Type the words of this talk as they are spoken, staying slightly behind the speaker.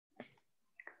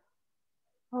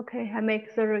Okay, I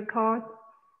make the record.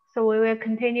 So we will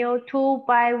continue 2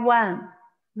 by 1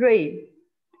 rib.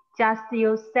 Just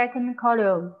use second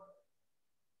column.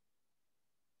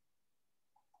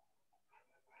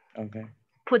 Okay.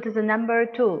 Put the number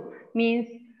 2, means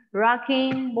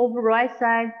rocking, move right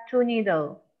side 2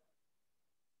 needle.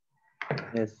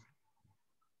 Yes.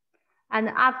 And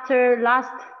after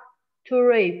last 2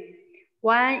 rib,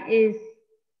 one is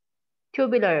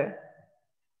tubular.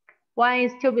 One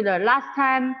is tubular. Last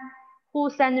time, who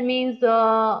sent me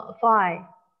the file?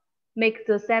 Make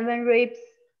the 7 ribs.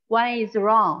 One is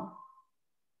wrong.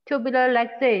 Tubular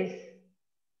like this.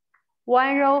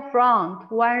 One row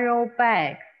front, one row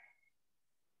back.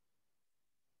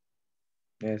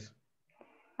 Yes.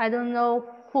 I don't know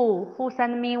who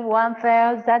sent me one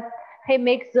file that he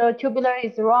makes the tubular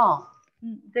is wrong.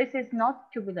 This is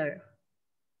not tubular.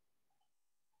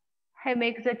 He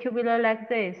makes the tubular like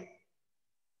this.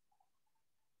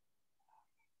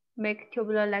 Make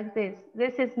tubular like this.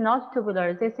 This is not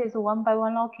tubular. This is 1 by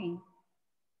 1 locking.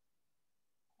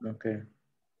 Okay.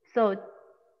 So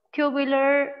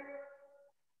tubular,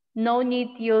 no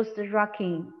need to use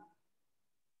rocking.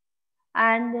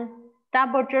 And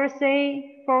double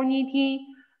jersey for knitting,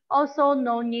 also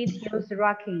no need to use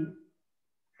rocking.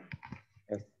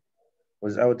 Yes.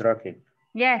 Without rocking.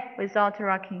 Yeah, without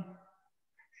rocking.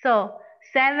 So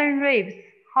 7 ribs,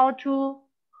 how to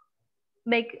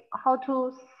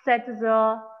set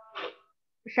the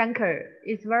shanker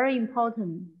is very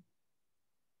important.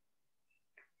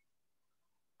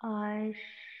 I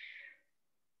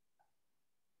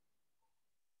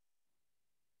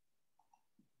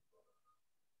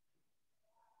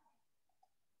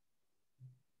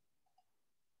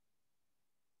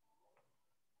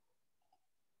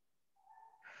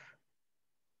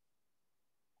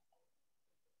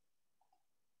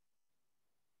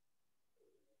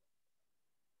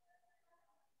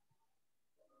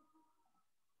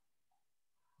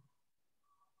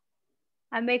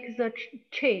make the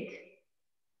cheat.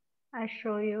 I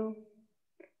show you.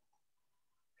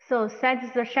 So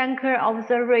set the shanker of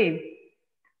the rib.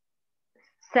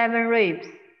 7 ribs.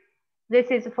 This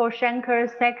is for shanker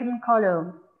second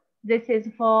column. This is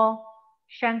for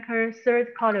shanker third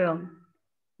column.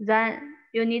 Then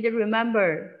you need to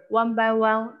remember 1 by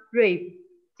 1 rib,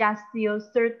 just use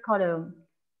third column.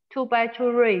 2 by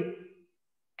 2 rib,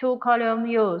 2 column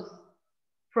use.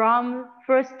 From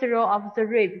first row of the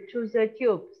rib to the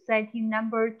tube, setting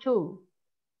number 2.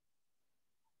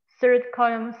 Third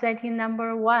column, setting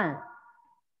number 1.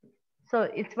 So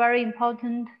it's very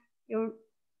important you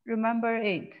remember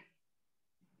it.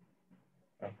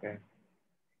 Okay.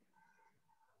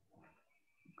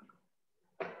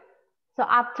 So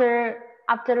after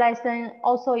lesson,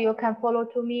 also you can follow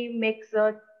to me, make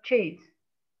the cheat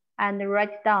and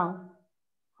write down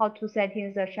how to set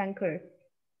in the shanker.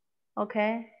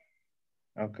 Okay?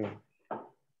 Okay.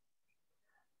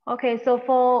 Okay, so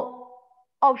for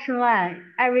option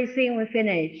 1, everything we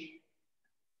finish.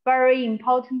 Very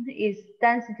important is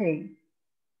density,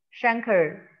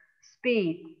 shanker,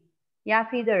 speed, yarn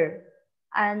feeder,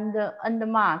 and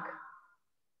end mark.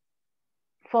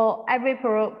 For every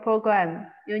program,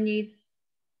 you need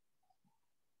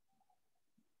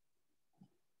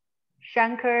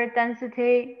shanker,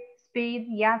 density, speed,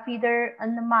 yarn feeder,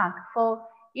 and mark. For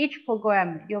each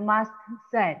program, you must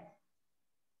set,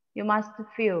 you must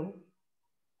fill.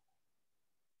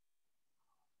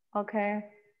 Okay?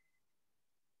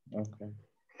 Okay.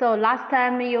 So last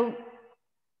time you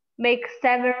make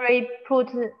 7 rib put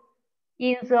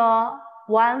in the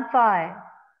 1 file.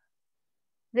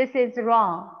 This is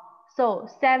wrong. So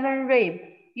 7 rib,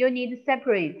 you need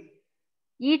separate.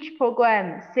 Each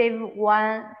program save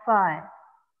 1 file.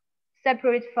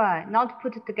 Separate file, not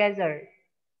put together.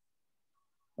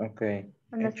 Okay.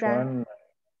 Understand? H1.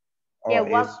 Yeah, Oh,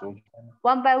 yes.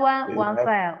 one by one, We one have.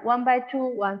 file. 1 by 2,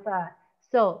 1 file.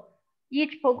 So each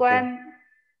Okay. program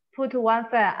put 1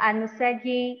 file and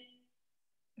setting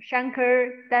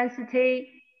shanker,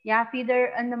 density, yarn feeder,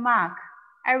 and mark.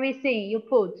 Everything you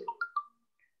put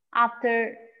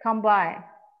after combine.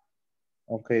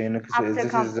 Okay. Next, After this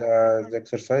is the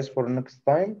exercise for next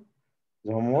time.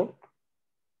 The homework.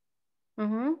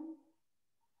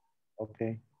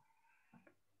 Okay.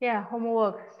 Yeah,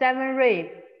 homework. 7 rib.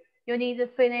 You need to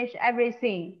finish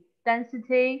everything.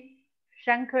 Density,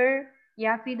 shanker,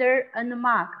 yarn feeder, and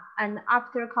mark. And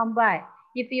after combine.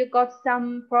 If you got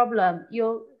some problem,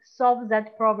 you solve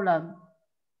that problem.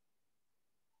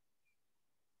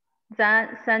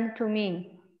 Then send to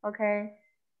me. Okay?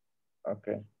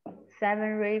 Okay.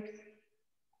 7 ribs.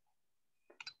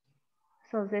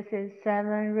 So this is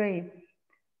 7 rib.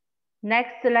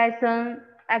 Next lesson,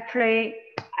 actually,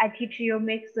 I teach you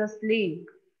make the sleeve.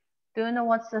 Do you know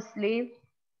what's the sleeve?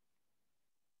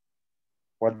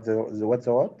 What's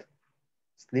the what?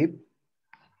 Sleep?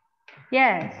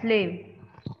 Yeah, sleeve.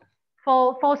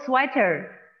 For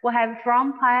sweater, we have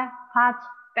front part,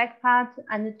 back part,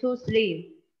 and two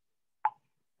sleeves.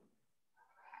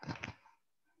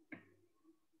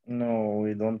 No,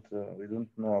 we don't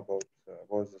know about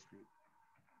the sleep.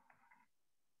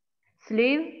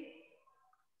 Sleeve?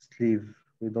 Sleeve.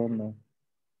 We don't know.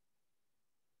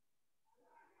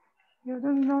 You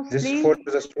don't know This is sleeve? for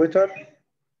the sweater?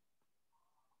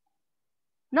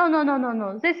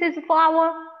 No. This is for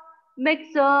our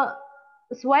make the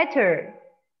sweater.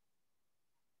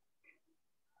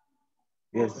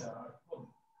 Yes.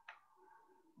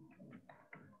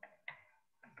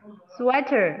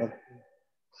 Sweater. Okay.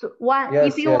 So one,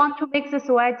 if Yes, you yes, want to make the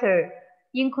sweater,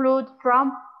 include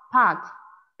front part,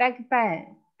 back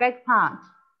part,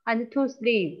 and two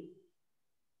sleeves.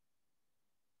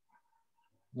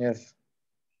 yes.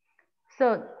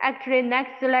 So actually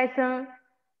next lesson,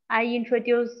 I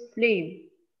introduce sleeve.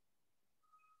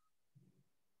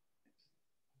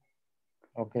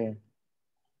 Okay.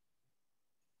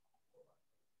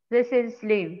 This is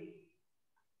sleeve.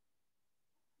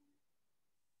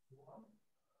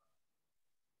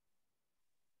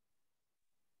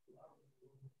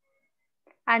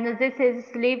 And this is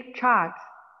sleeve chart.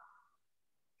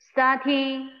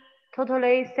 Starting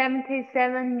totally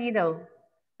 77 needle.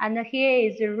 And here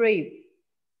is the rib.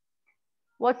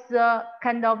 What's the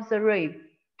kind of the rib?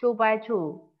 2 by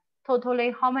 2.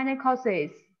 Totally how many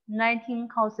courses? 19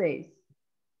 courses.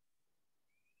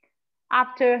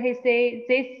 After he say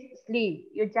this sleeve,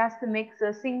 you just make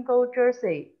the single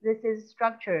jersey. This is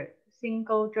structure,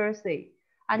 single jersey.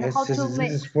 And Yes, how to this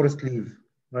make? is for sleeve,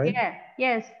 right?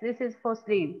 Yes, this is for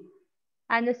sleeve.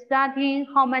 And starting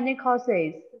how many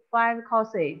courses? 5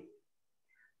 courses.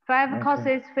 5 Okay.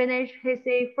 courses finish, he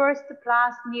say first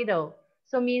plus needle.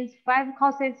 So means 5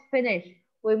 courses finish,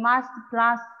 we must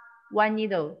plus 1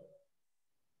 needle.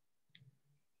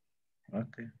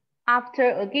 Okay. After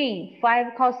again,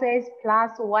 5 courses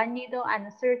plus 1 needle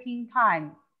and 13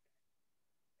 times.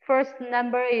 First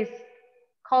number is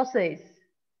courses.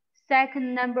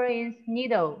 Second number is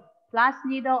needle, plus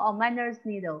needle or minus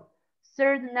needle.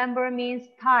 Third number means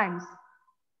times.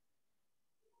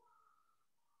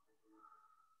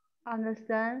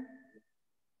 Understand?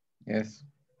 Yes.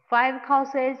 5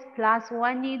 courses plus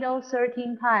 1 needle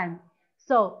 13 times.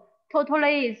 So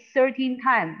totally is 13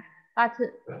 times. But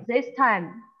this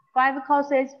time, 5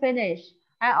 courses finish.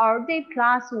 I already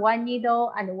plus 1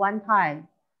 needle and 1 time.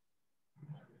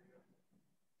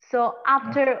 So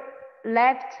after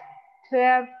left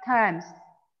 12 times.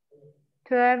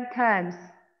 12 times.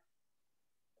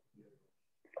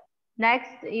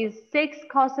 Next is 6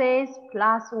 courses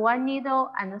plus 1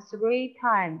 needle and 3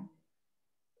 times.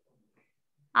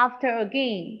 After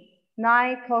again,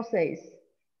 9 courses.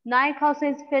 9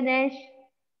 courses finish,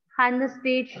 hand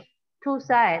stitch 2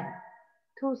 side.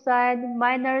 2 side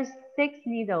minus 6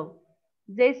 needle.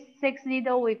 This 6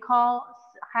 needle we call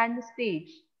hand stitch.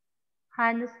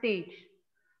 Hand stitch.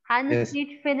 Hand Yes.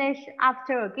 stitch finish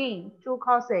after again 2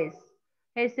 courses.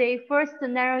 It's a first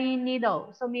narrowing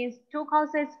needle, so means 2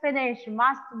 courses finish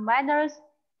must minus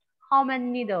how many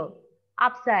needle?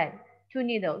 Upside 2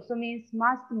 needle, so means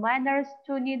must minus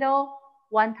 2 needle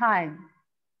 1 time.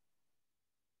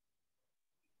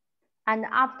 And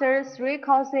after 3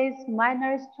 courses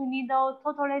minus 2 needle,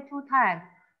 totally 2 times.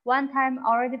 1 time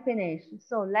already finished,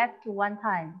 so left 1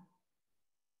 time.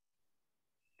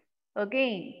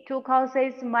 Again, 2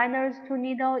 courses minus 2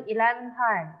 needle 11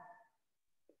 times.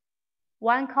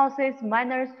 1 courses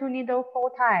minus 2 needle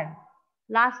 4 times.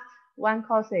 Last 1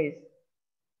 courses.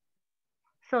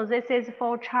 So this is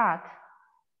for chart.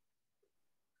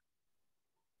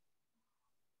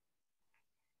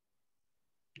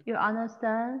 You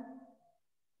understand?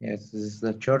 Yes, this is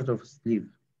the chart of sleeve.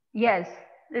 Yes,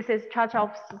 this is chart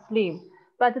of sleeve.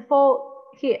 But for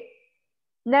here,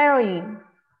 narrowing,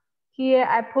 here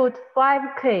I put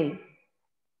 5K.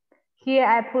 Here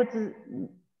I put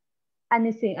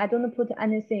anything. I don't put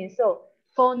anything. So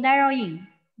for narrowing,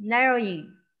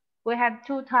 we have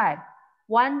 2 types.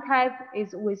 One type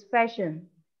is with fashion,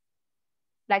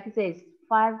 like this,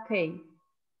 5K.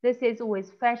 This is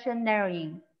with fashion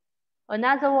narrowing.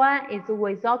 Another one is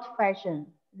without fashion.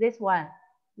 This one,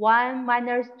 1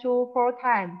 minus 2 4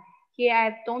 times. Here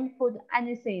I don't put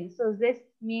anything. So this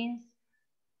means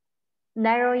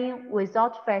narrowing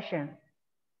without fashion.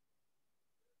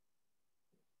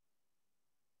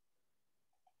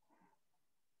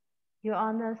 You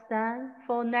understand?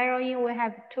 For narrowing, we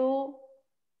have two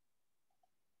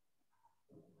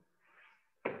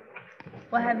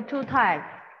We have two types.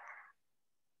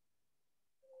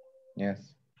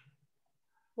 Yes.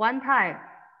 One type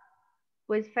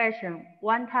with fashion,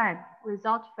 one type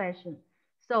without fashion.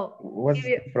 So What's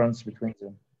the difference between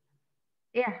them?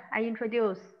 yeah, I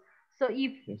introduce. So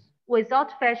if Yes.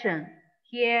 without fashion,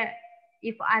 here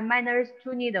if I minus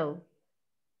 2 needle,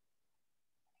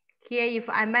 here if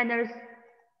I minus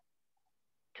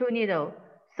 2 needle,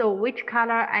 so which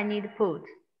color I need to put?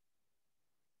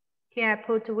 Here I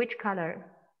put which color?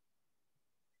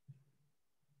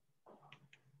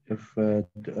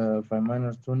 If I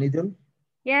minus 2 needle?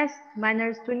 Yes,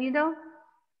 minus 2 needle.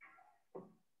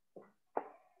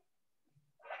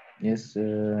 Yes.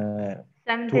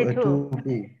 72.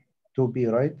 2B.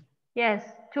 2B, right? Yes,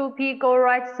 2P go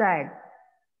right side.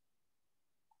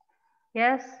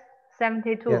 Yes,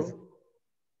 72. Yes.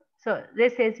 So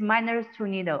this is minus 2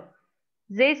 needle.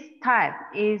 This type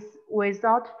is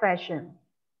without fashion.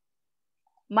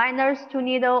 Minus 2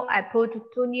 needle, I put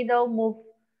 2 needle, move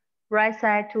right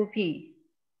side 2P.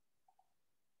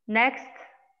 Next,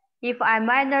 if I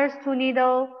minus 2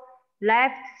 needle,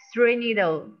 left 3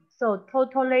 needle. So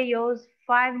totally use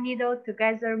 5 needle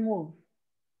together move.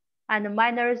 And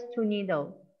minus 2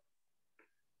 needle.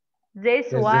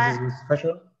 This Yes, one, this is with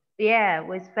fashion. yeah,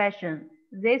 with fashion.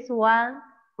 This one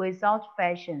without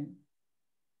fashion.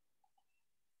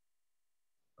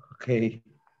 Okay.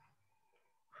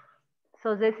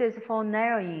 So this is for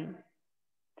narrowing.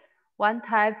 One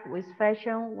type with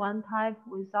fashion, one type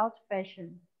without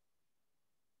fashion.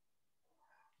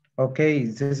 Okay,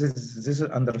 this is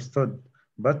understood,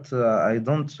 but I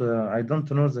don't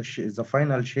know the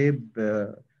final shape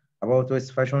about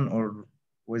with fashion or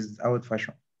without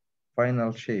fashion.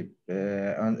 Final shape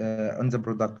on the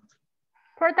product.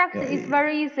 Product Yeah, is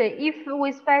very easy. If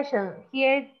with fashion,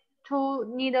 here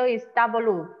 2 needle is double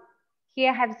loop.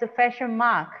 Here has the fashion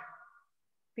mark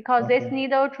because this okay,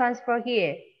 needle transfer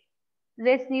here.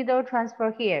 This needle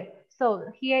transfer here. So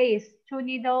here is 2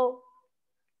 needle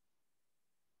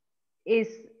is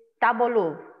double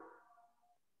loop.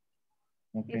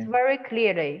 It's okay, very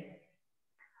clearly.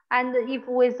 And if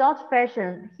without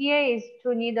fashion, here is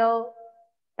 2 needle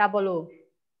double loop.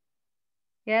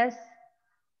 Yes.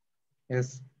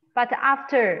 yes, But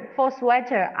after, for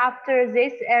sweater, after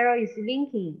this arrow is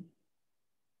linking,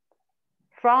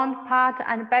 front part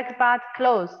and back part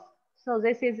closed. So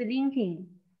this is linking.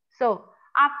 So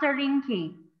after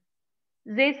linking,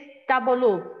 this double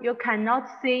loop you cannot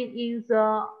see in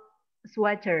the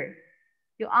sweater.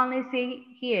 You only see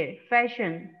here,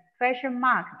 fashion. Fashion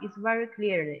mark is very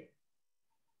clearly.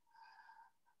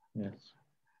 yes.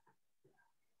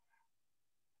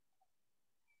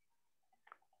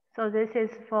 So this is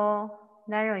for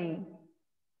narrowing.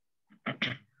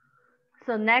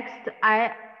 So next,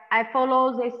 I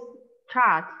follow this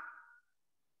chart.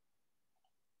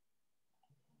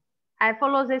 I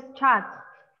follow this chart,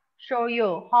 show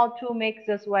you how to make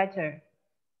the sweater.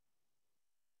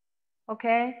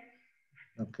 Okay?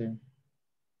 Okay,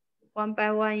 One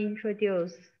by one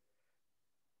introduce.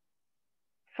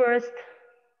 First,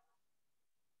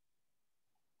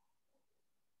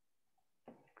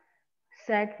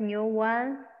 set new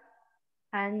one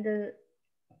and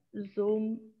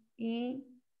zoom in,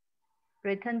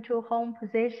 return to home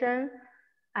position,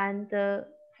 and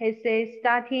he says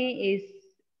starting is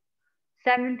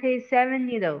 77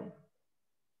 needle.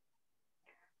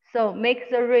 So make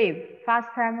the rib. First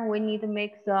time we need to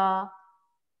make the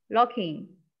locking.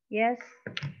 Yes,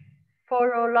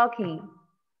 4-row locking.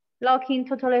 Locking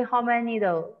totally how many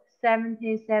needle?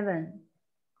 77.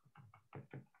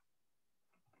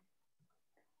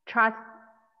 Chart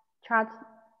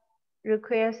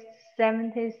requires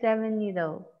 77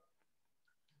 needle.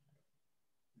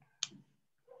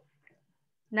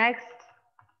 Next,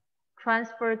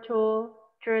 transfer to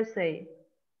jersey.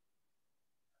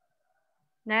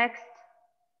 Next,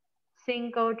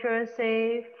 single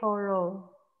jersey 4-row.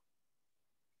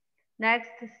 Next,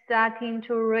 starting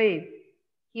to rib.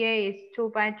 Here is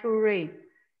 2 by 2 rib.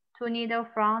 2 needle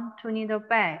front, 2 needle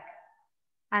back.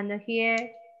 And here,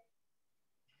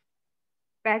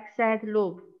 backside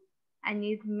loop. I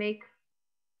need to make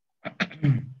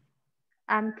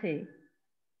empty.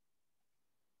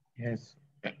 yes.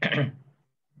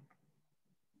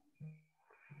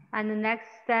 And the next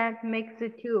step, make the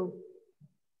tube.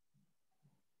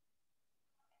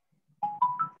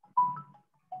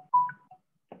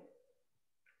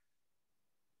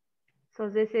 So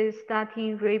this is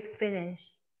starting rib finish.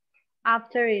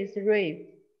 After is rib.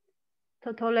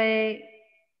 Totally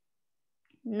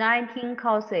 19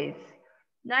 courses.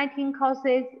 19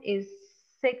 courses is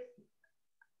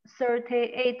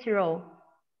 638 row.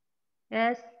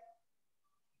 Yes.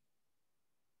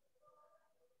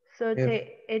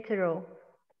 38 row.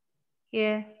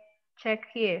 Here, check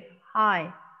here,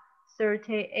 high,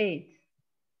 38.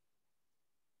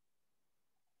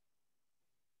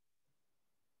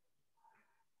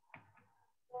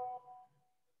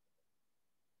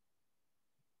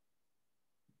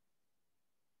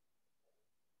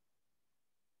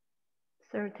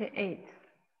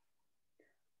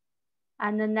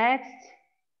 And the next,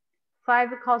 5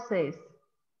 courses,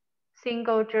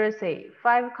 single jersey.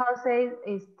 5 courses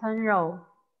is 10 row.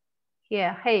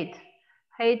 Here, height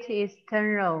is 10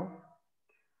 row.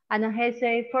 And he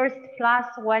say first plus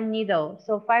 1 needle.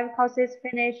 So 5 courses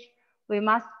finish, we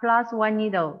must plus 1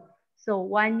 needle. So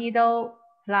 1 needle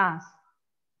plus.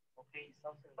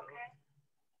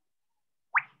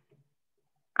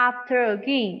 After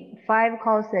again, 5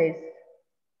 courses.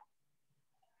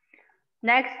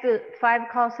 Next 5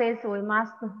 courses, we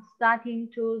must starting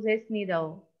to this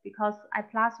needle because I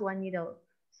plus 1 needle.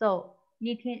 So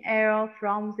knitting arrow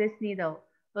from this needle.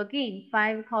 Again,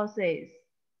 5 courses.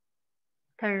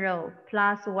 10 row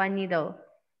plus 1 needle.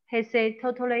 He said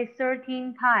totally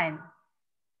 13 times.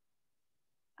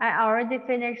 I already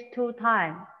finished 2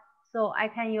 times, so I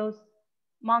can use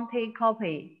Monte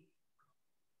copy.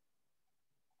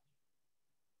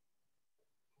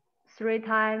 3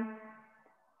 times,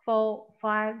 4,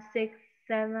 5, 6,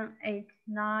 7, 8,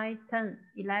 9, 10,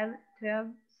 11, 12,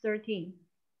 13.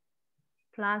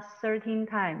 Plus 13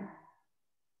 times.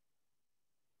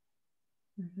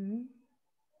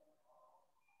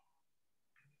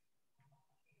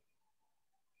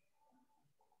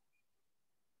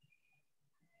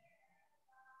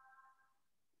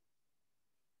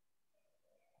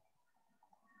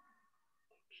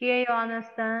 Here you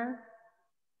understand?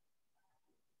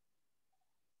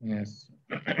 Yes.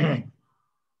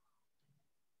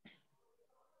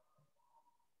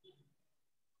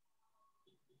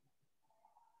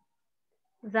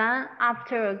 Then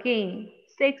after again,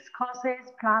 6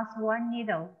 courses plus 1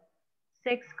 needle.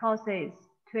 6 courses,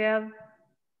 12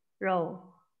 row.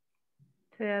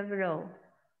 12 row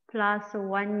plus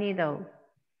 1 needle.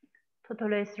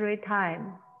 Totally 3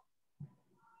 times.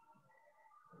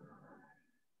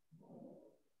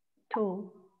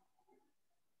 2,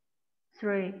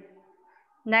 3.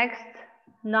 Next,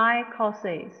 9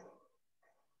 courses.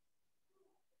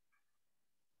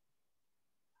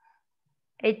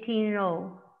 18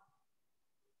 row.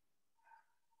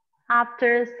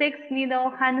 After 6 needle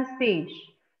hand stitch.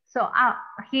 So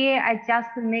here I just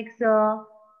make the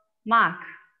mark.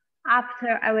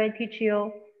 After I will teach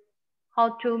you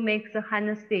how to make the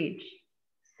hand stitch.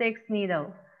 6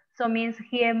 needle. So means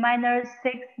here minus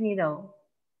 6 needle.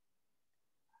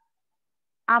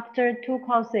 After 2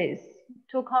 courses.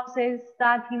 2 courses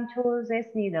starting to this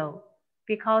needle.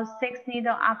 Because 6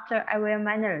 needle after I will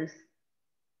minus.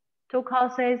 2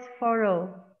 courses 4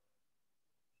 row.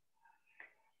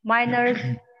 Minus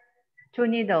 2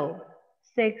 needle,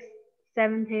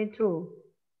 672.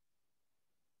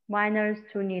 Minus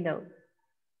 2 needle.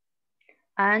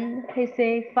 And he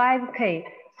say 5K,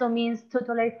 so means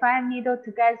totally 5 needle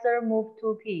together move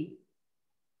 2P.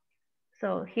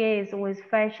 So here is with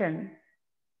fashion.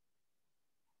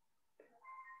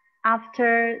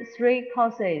 After 3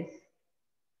 courses,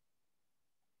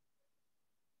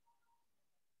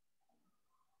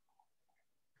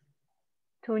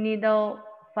 2 needle,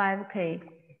 5K.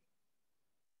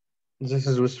 This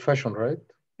is with fashion, right?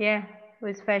 Yeah,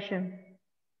 with fashion.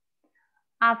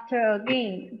 After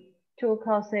again, 2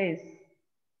 courses.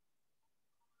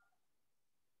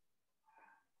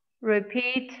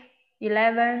 Repeat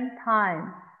 11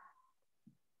 times.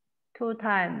 2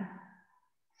 times.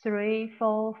 3,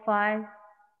 4, 5,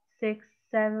 6,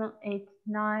 7, 8,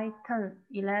 9, 10,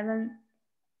 11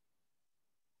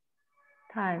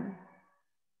 times.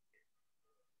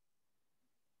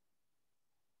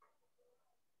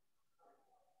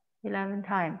 11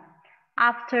 times.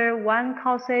 After 1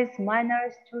 courses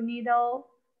minus 2 needle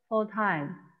 4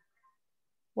 times.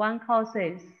 1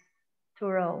 courses 2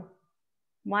 row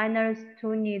minus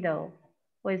 2 needle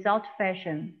without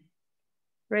fashion.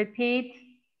 Repeat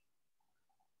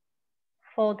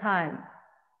 4 times.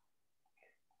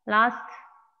 Last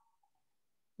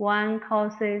 1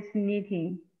 courses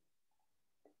knitting.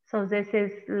 So this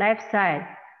is left side.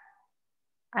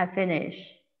 I finish.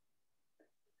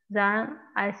 Then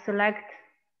I select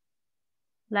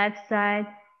left side.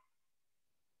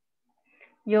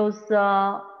 Use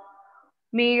the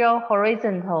mirror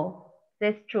horizontal.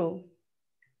 That's true.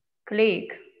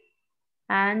 Click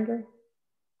and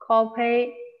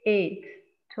copy it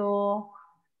to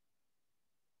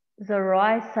the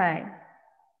right side.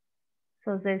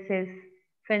 So this is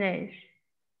finished.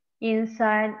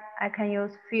 Inside, I can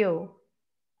use fill.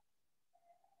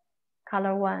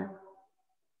 color 1.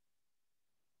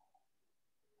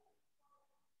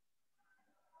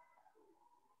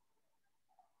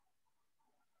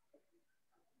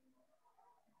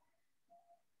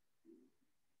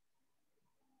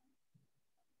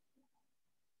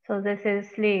 So this is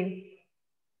sleeve.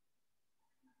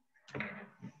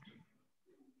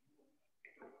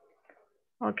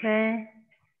 Okay.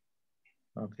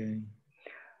 Okay.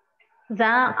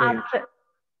 Then Okay. after,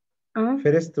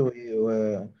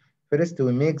 First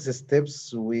we make the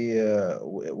steps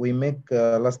we make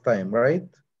last time, right?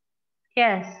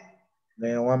 yes,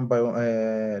 One by one,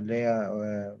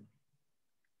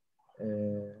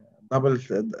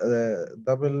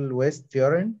 double waist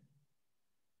yarn,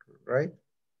 right?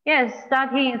 yes,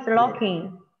 starting is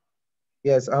locking.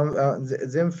 Yes,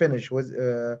 then finish with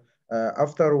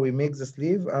after we make the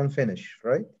sleeve and finish,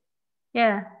 right?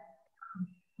 Yeah.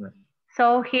 Yes.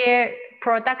 So here,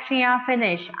 production yarn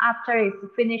finish. After it's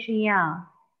finishing yarn.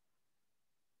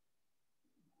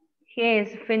 Here is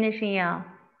finishing yarn.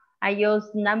 I use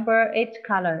number 8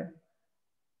 color.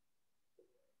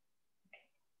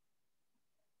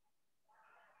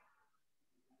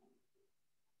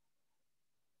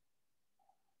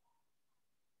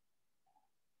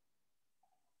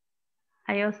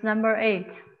 I use number 8.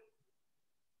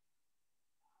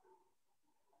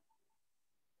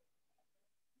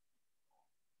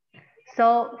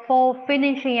 So for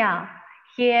finishing yarn,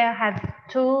 here have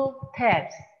 2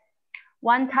 tabs.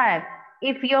 One tab,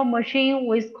 if your machine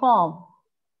with comb.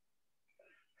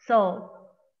 So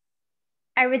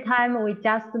every time we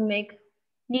just make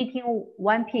knitting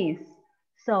one piece.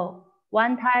 So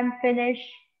one time finish,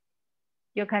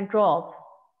 you can drop.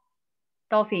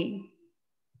 Dolphin.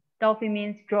 Dolphin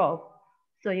means drop.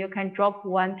 So you can drop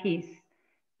one piece.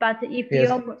 But if Yes.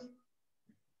 you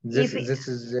This if this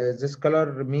is this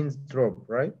color means drop,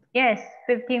 right? yes,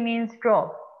 50 means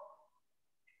drop.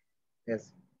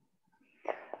 Yes.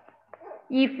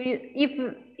 If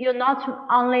you not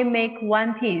only make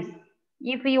one piece,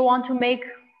 if you want to make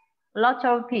lots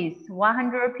of piece,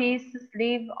 100 piece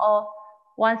sleeve or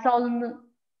 1000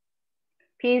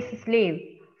 piece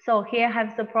sleeve, so here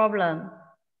have the problem.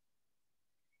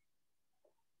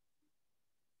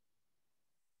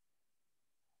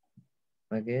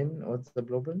 Again, what's the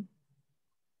problem?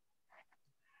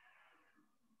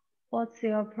 What's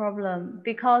your problem?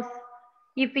 Because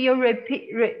if you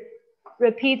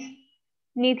repeat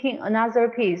knitting another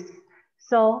piece,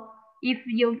 so if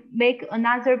you make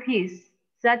another piece,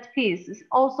 that piece is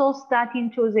also starting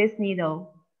to this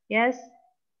needle. Yes?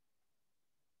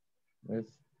 Yes.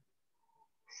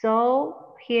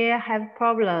 So here have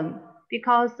problem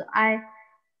because I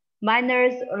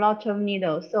minus a lot of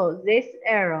needle. So this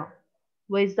error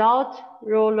without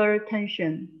roller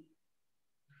tension.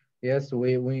 Yes,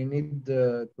 we need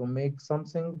to make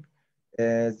something.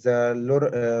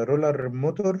 The roller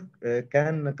motor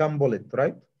can pull it,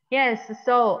 right? Yes,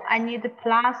 so I need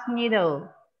plus needle.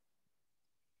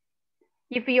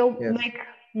 If you Yes. make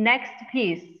next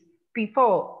piece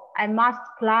before, I must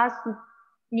plus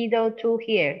needle to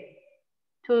here,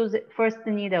 to the first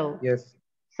needle. Yes.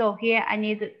 So here I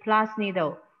need plus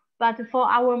needle. But for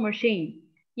our machine,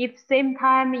 if same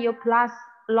time you plus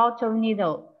a lot of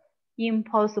needle,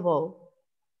 impossible.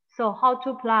 So how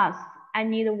to plus? I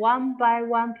need one by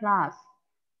one plus,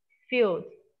 field,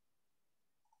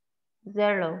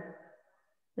 0,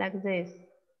 like this,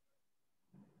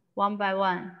 one by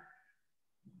one.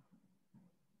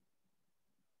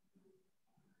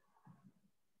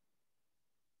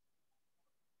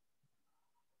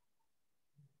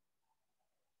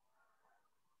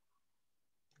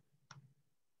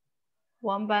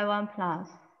 One by one plus.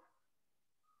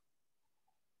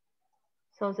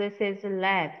 So this is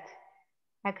left.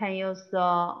 I can use the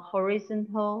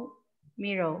horizontal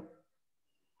mirror,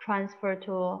 transfer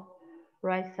to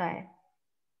right side.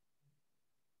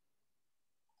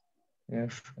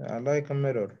 Yes. I like a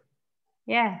mirror.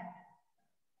 Yeah.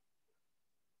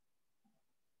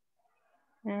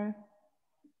 Yeah.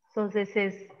 So this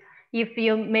is, if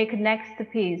you make next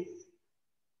piece,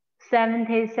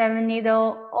 77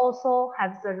 needle also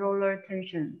has the roller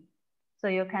tension. So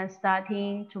you can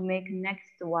starting to make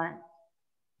next one.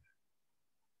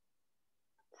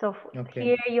 So Okay.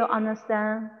 here you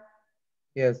understand?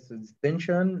 Yes, the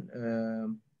tension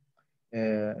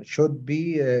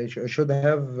should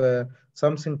have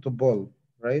something to pull,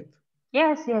 right?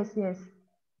 Yes, yes, yes.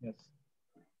 Yes.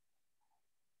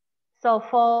 So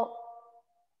for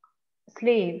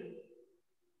sleeve,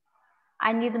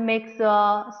 I need to make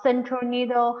the central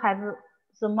needle have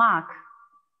the mark.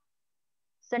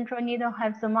 Central needle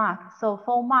have the mark. So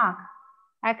for mark,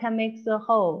 I can make the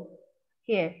hole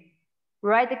here.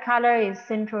 Red color is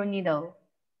central needle.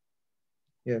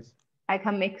 Yes. I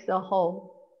can make the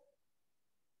hole.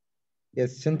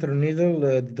 Yes, center needle,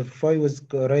 the phi was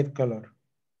right color.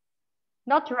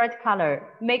 Not red color,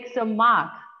 make the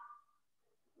mark.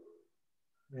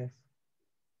 Yes.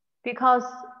 Because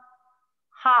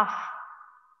half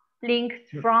link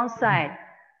front side,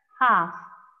 half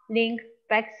link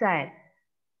back side.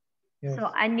 Yes.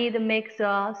 So I need to make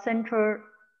the center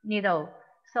needle.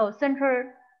 So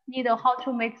center needle, how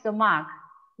to make the mark?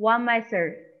 One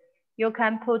method, you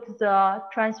can put the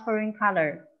transferring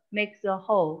color, make the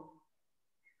hole.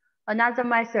 Another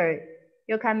method,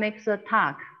 you can make the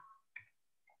tuck.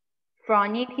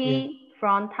 From knitting,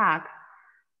 from tuck,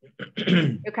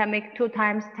 you can make 2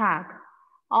 times tuck,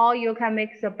 or you can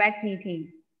make the back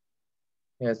knitting.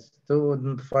 Yes, to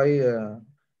identify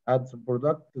add the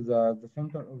product to the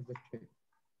center of the shape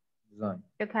design.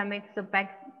 You can make the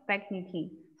back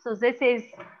knitting. So this is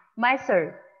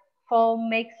method for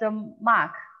make the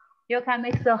mark. You can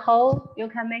make the hole, you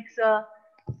can make the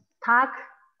tuck,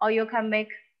 or you can make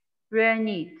rear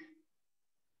knit.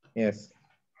 Yes.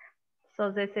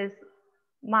 So this is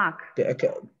mark.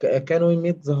 Can we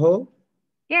meet the hole?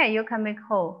 Yeah, you can make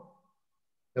hole.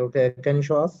 Okay, can you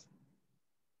show us?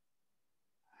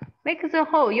 Make the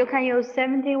hole. You can use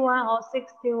 71 or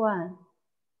 61.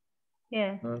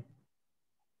 Yeah.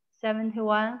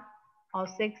 71 or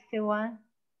 61.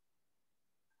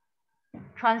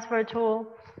 Transfer to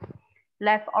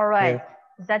left or right.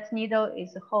 Yes. That needle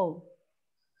is hole.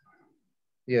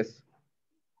 Yes.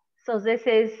 So this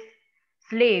is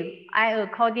sleeve. I,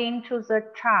 according to the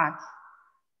chart,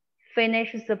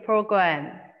 finish the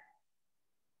program.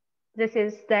 This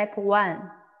is step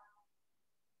 1.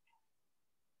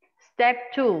 Step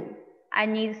 2, I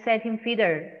need setting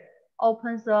feeder.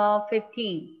 Open the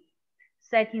 15,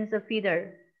 setting the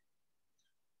feeder.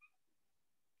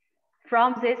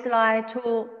 From this line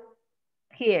to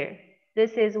here,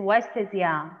 this is wasted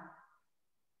yarn.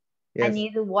 Yes. I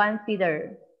need 1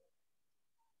 feeder.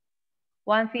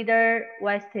 1 feeder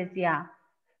wasted yarn.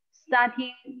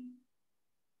 Starting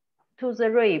to the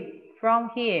rib from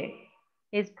here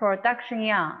is production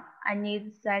yarn. I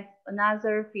need set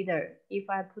another feeder. If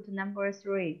I put number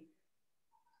 3,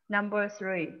 number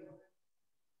 3.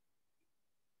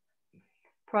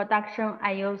 Production,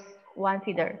 I use 1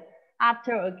 feeder.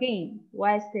 After again,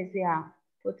 wasted yarn,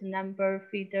 put number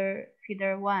feeder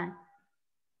 1.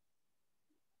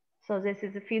 So this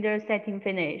is feeder setting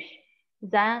finish.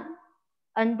 Then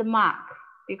end mark,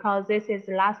 because this is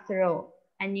last row.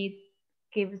 I need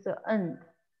give the end.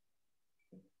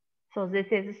 So this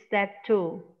is step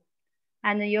 2.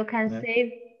 And you can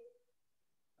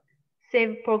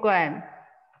save program.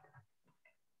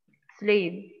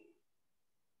 Sleeve.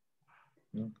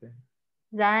 Okay.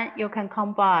 Then you can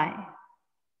combine.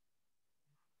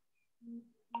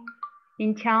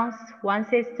 In chance, one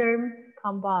system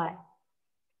combine.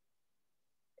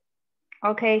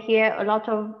 Okay, here a lot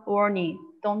of warning.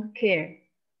 Don't care.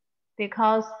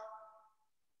 Because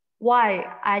why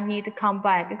I need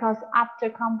combine? Because after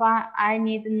combine, I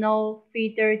need no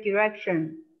feeder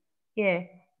direction. Here,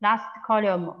 last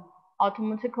column,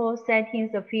 automatically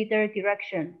setting the feeder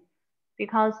direction.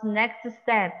 Because next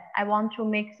step, I want to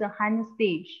make the hand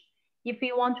stitch. If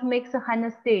you want to make the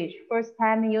hand stitch, first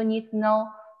time you need to know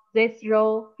this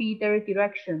row feeder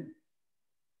direction.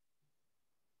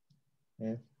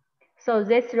 Yes. So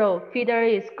this row feeder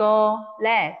is go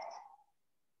left.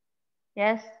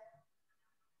 Yes?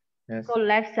 Yes. Go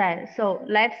left side. So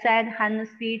left side hand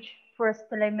stitch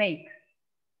firstly make.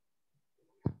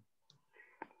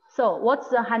 So what's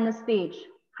the hand stitch?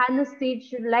 Hand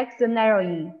stitch like the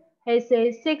narrowing. It's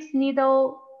a 6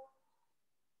 needle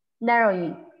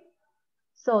narrowing.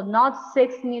 So not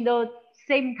 6 needle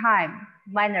same time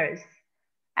minus.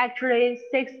 Actually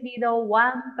 6 needle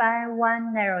 1 by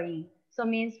 1 narrowing. So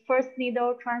means first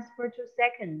needle transfer to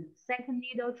second, second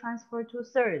needle transfer to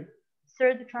third,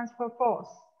 third transfer fourth,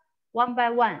 1 by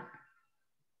 1.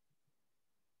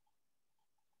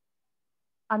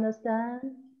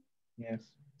 Understand? Yes.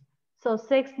 So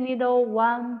 6 needle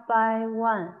 1 by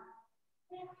 1.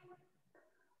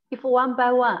 If 1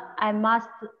 by 1, I must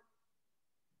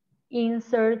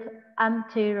insert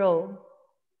empty row.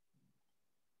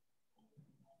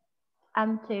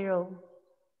 Empty row.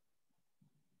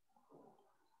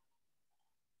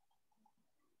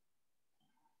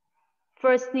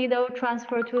 First needle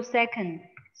transfer to second,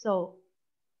 so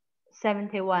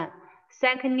 71.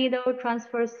 Second needle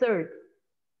transfer third,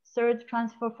 third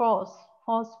transfer fourth,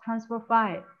 fourth transfer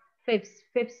 5,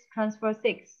 fifth transfer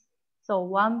 6. So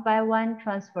 1 by 1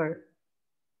 transfer.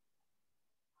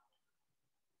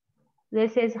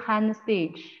 This is hand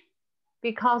stitch.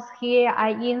 Because here I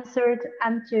insert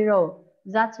empty row.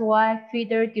 That's why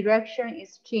feeder direction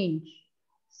is changed.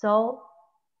 So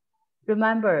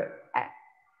remember,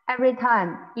 every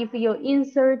time if you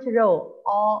insert row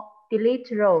or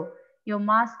delete row, you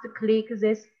must click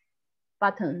this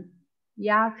button.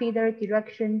 Yeah, feeder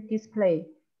direction display.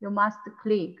 You must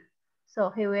click. So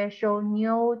he will show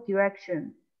new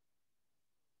direction.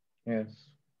 Yes.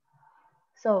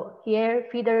 So here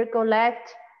feeder go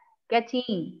left, get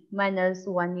in,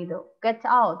 -1 needle, get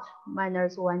out,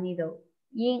 -1 needle,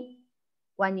 in,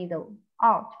 1 needle,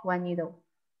 out, 1 needle.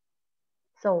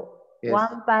 So Yes.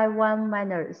 one by one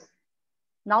minus,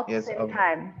 not Yes. same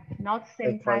time, not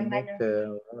same If I time make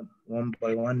minus. one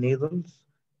by one needles,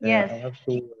 Yes, I have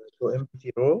to empty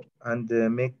row and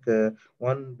make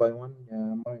one by one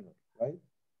minor, right?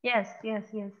 yes, yes,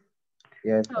 yes.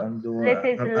 Yes, So this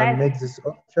is and left. make this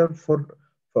option for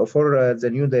the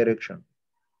new direction.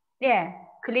 Yeah,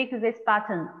 click this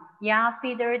button. Yeah,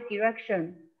 feeder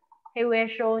direction. It will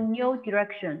show new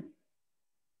direction.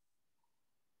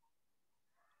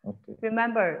 Okay.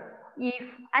 Remember, if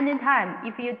anytime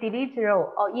if you delete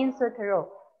row or insert row,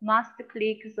 must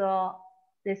click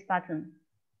this button.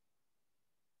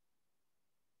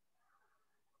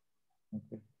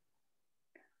 Okay.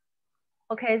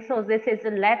 Okay, so this is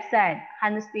the left side,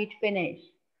 hand stitch finish.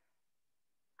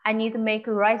 I need to make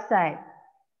right side.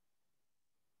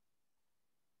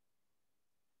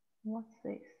 What's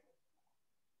this?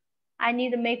 I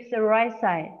need to make the right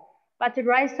side, but the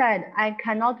right side I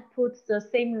cannot put the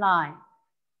same line.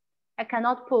 I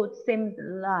cannot put same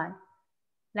line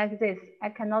like this. I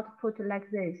cannot put like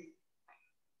this.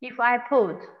 If I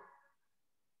put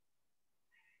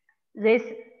this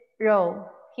row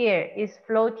here is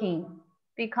floating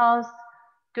because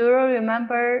do you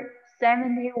remember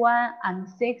 71 and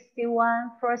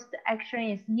 61 first action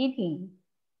is knitting?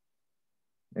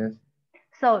 Yes.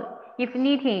 So if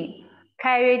knitting,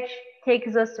 carriage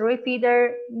takes the 3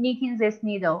 feeder knitting this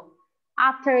needle.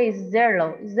 After is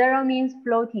 0. 0 means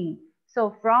floating.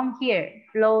 So from here,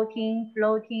 floating,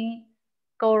 floating,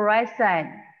 go right side,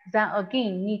 then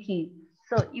again knitting.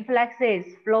 So if like this,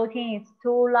 floating is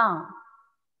too long.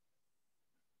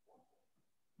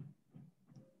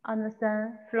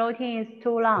 Understand? Floating is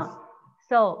too long.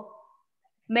 So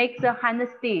make the hand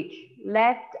stitch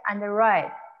left and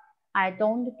right. I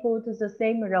don't put the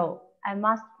same row. I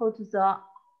must put the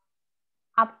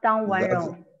up down one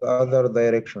row. The other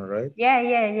direction, right?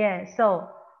 Yeah. So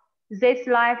this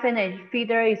line finish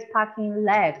feeder is parking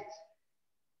left.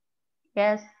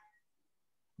 Yes,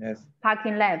 Yes.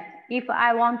 parking left. If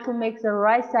I want to make the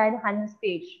right side hand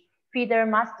stitch, feeder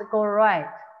must go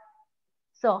right.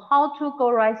 So how to go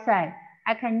right side?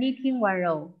 I can knitting one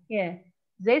row. Yeah,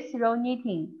 this row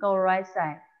knitting, go right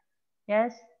side.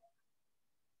 Yes,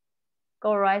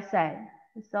 go right side.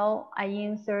 So I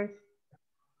insert.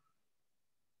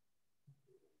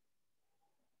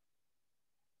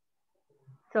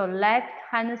 So left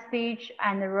hand stitch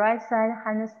and right side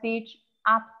hand stitch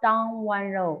up down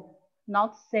one row,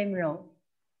 not same row.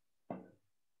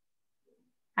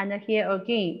 And here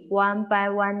again, one by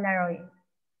one narrowing.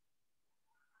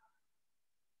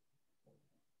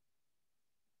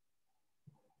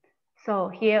 So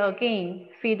here again,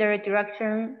 feeder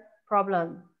direction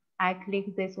problem. I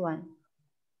click this one.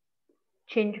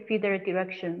 Change feeder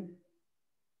direction.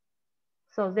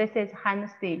 So this is hand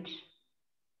stitch.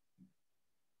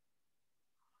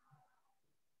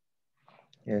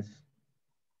 Yes.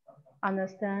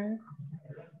 Understand?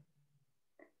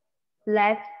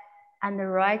 Left and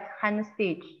right hand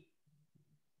stitch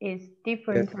is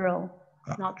different Yes. row,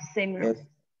 not same row. Yes.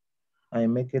 I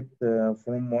make it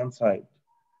from one side.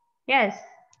 Yes.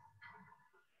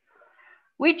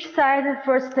 Which side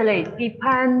firstly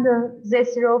depend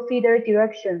this row feeder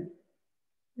direction.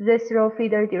 This row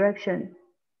feeder direction.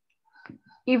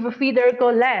 If feeder go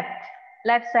left,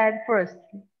 left side first.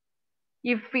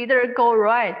 If feeder go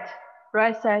right,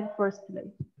 right side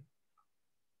firstly.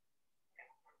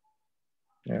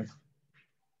 Yes.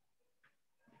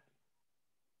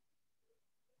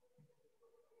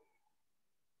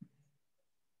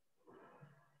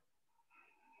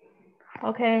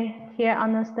 Okay, here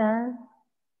understand?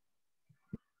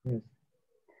 Yes.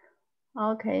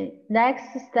 Okay, next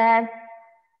step,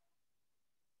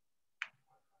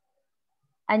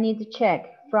 I need to check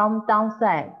from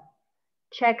downside.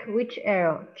 Check which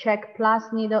arrow? Check plus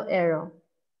needle arrow.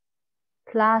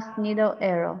 Plus needle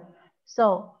arrow.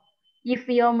 So, if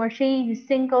your machine is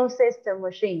single system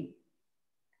machine,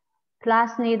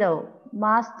 plus needle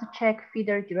must check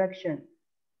feeder direction.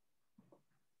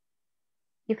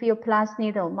 If your plus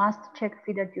needle must check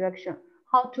feeder direction.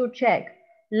 How to check?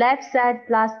 Left side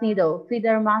plus needle,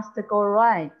 feeder must go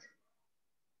right.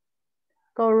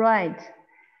 Go right.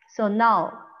 So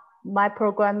now my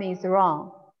program is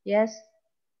wrong. Yes?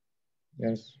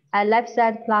 Yes. At left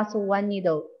side plus one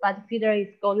needle, but feeder is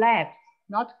go left,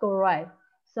 not go right.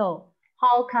 So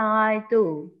how can I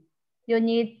do? You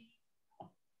need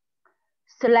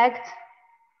select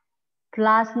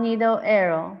plus needle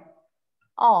arrow,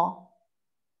 all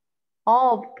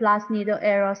plus needle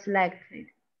arrow selected.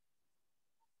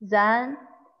 Then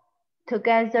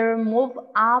together move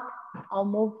up or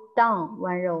move down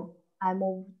one row. I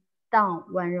move down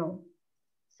one row.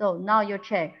 So now you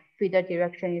check feeder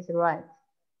direction is right.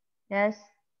 Yes?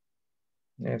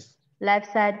 Yes.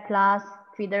 Left side plus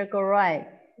feeder go right.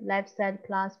 Left side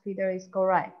plus feeder is go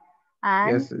right.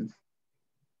 And Yes.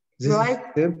 These right,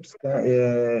 steps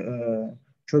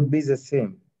should be the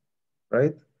same,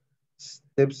 right?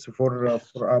 Steps for up,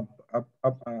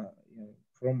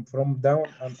 yeah, from down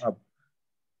and up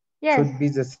yes, should be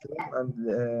the same, and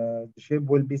the shape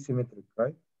will be symmetric,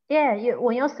 right? yeah,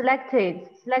 when you select it,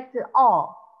 select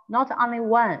all, not only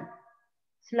one.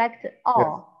 Select Yes.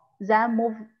 all, then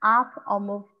move up or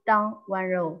move down one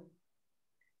row.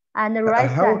 And the right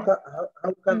side,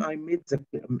 How can mm, I make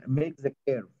the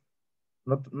curve?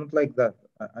 Not like that.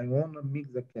 I wanna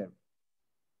make the curve.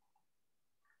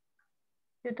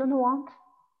 you don't want?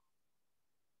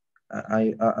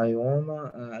 I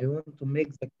want to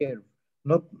make the curve,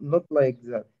 not like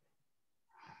that.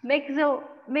 Make the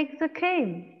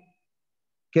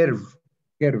Curve,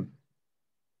 curve.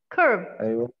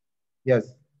 curve.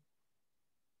 Yes,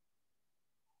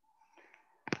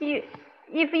 You,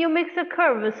 if you make the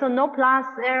curve, so no plus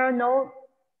arrow, no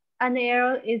an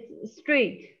arrow is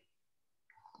straight.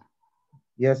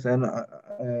 yes, and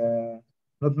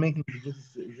not making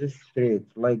this straight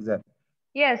like that.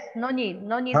 Yes, no need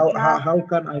plus. How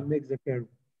can I make the curve?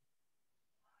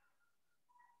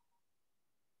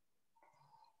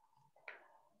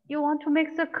 You want to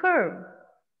make the curve.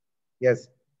 Yes,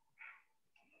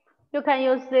 You can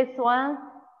use this one,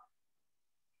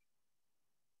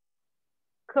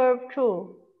 curve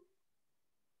tool.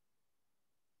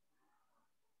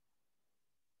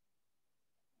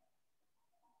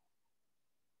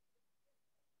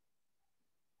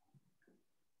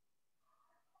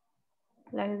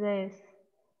 Like this.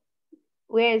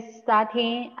 Where is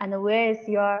starting and where is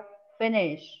your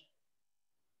finish?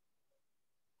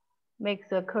 Make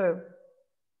the curve.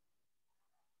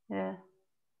 Yeah.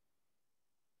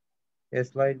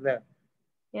 yes, like that.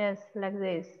 Yes, like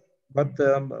this. But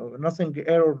nothing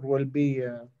error will be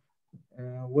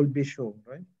shown,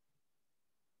 right?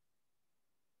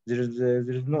 There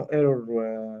is no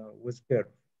error with curve.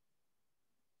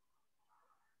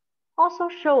 Also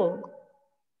show.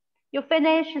 You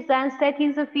finish, then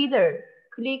setting the feeder.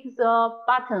 Click the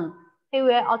button. It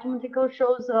will automatically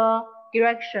show the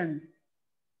direction.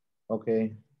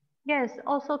 Okay, Yes,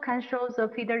 also can show the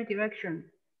feeder direction.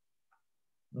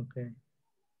 okay.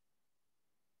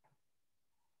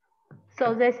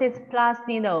 So this is plus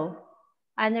needle.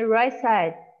 And the right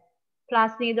side,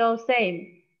 plus needle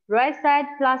same. Right side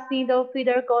plus needle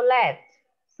feeder go left.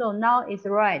 So now it's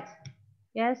right.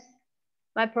 Yes,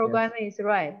 my program Yes, is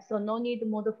right. So no need to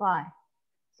modify.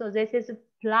 So this is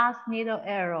plus needle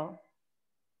arrow.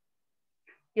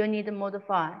 You need to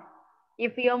modify.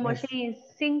 If your yes, machine is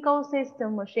single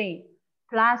system machine,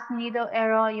 plus needle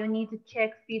arrow, you need to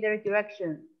check feeder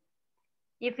direction.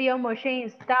 If your machine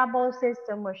is double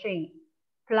system machine,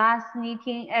 plus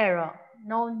knitting arrow,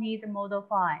 no need to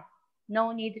modify,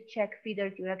 no need to check feeder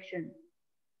direction.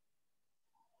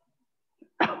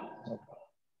 okay.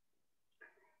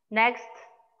 Next,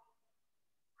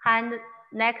 hand,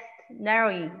 next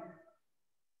narrowing.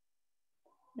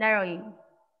 Narrowing.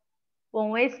 When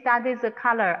we studied the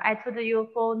color, I told you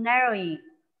for narrowing,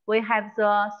 we have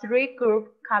the three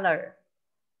group color.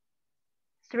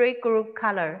 Three group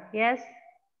color, yes?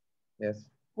 Yes,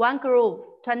 One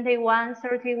group, 21,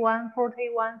 31,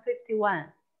 41, 51.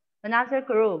 Another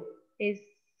group is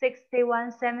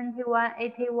 61, 71,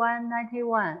 81,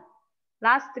 91.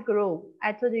 Last group,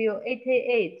 I told you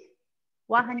 88,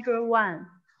 101,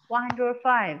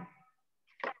 105.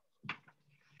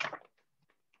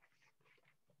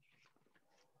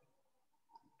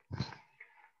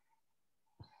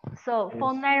 So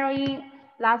for yes. narrowing,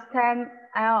 last time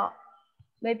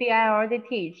maybe I already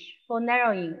teach. For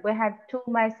narrowing, we have two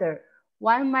methods.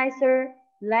 One method,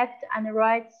 left and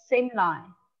right same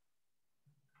line.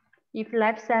 If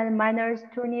left side minus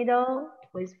 2 needle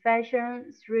with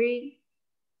fashion 3,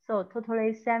 so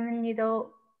totally 7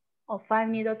 needle or 5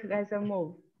 needle together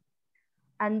move.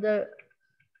 And the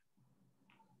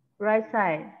right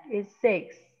side is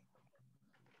 6.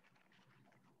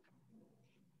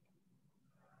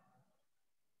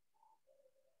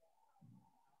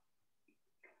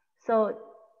 So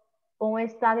when we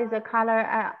study the color,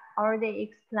 I already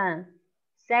explained.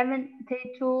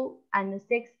 72 and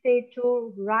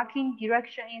 62 rocking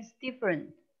direction is different.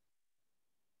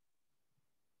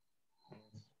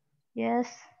 Yes.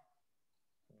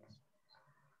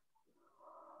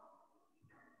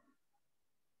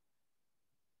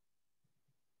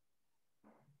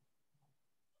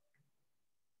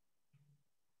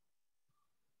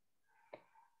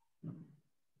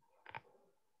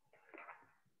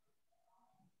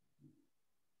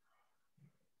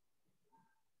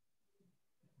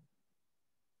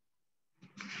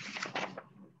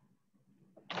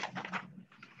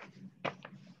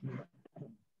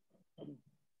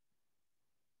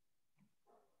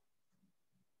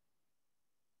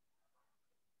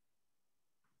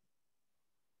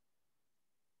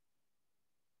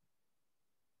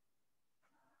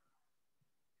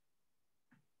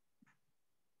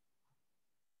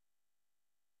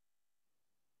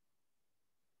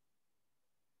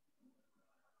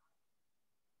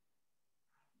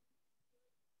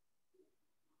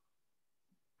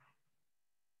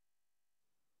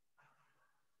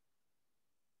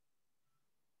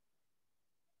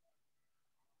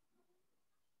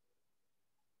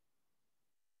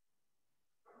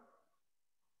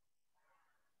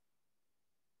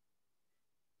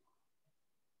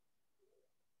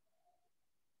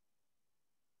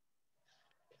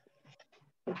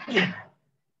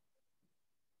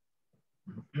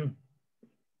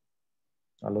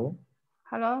 Hello?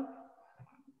 Hello?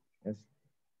 Yes.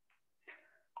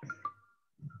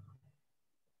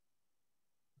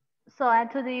 So I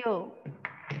told you,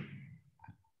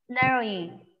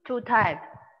 narrowing, two types.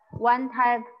 One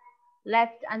type,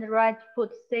 left and right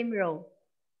put same row,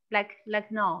 like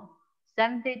now.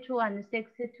 72 and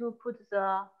 62 put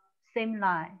the same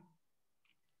line.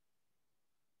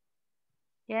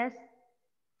 Yes?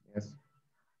 Yes.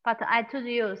 But I told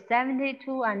you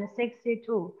 72 and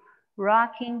 62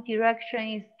 rocking direction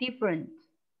is different.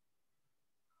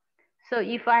 So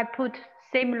if I put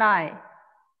same line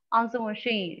on the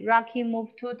machine, rocking move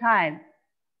two times.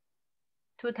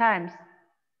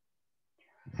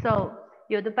 So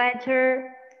you'd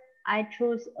better I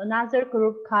choose another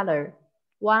group color,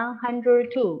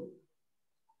 102.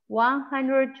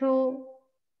 102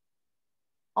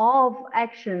 all of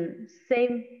action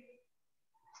same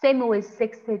with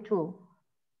 62.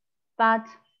 But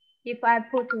if I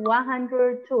put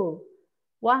 102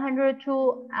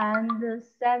 and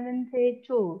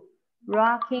 72,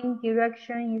 rocking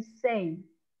direction is same.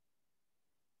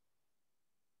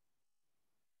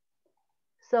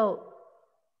 So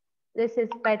this is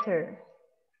better.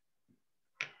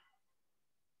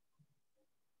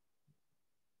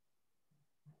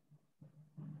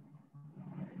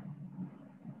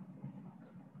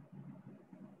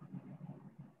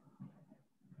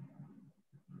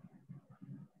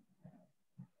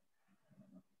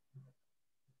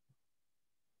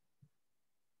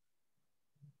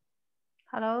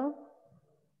 Hello?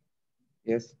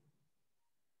 Yes.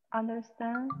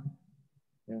 Understand?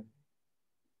 Yeah.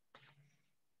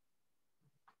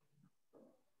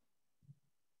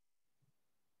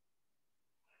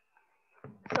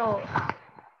 So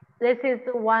this is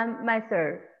one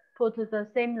method. Put the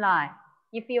same line.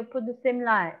 If you put the same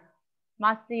line,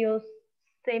 must use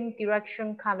same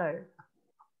direction color.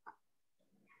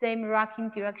 Same rocking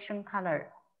direction color.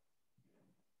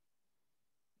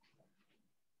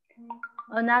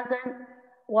 Another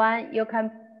one, you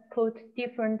can put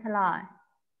different line.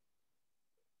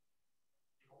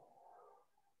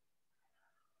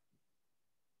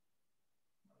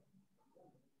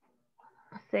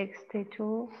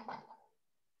 $62.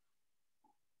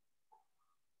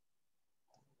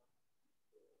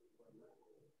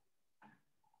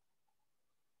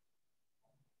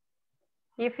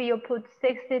 If you put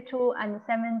 62 and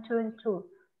 722,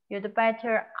 you'd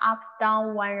better up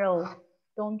down one row.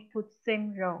 Don't put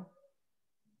same row.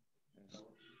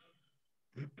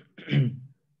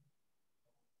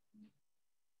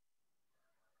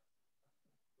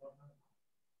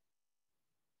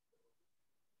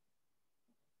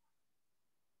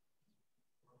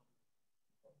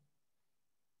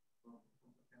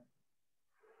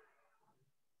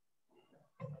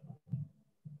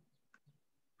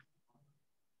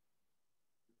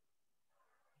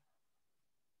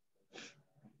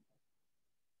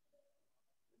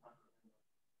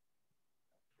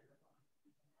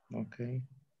 Okay.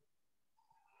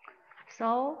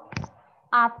 So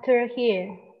after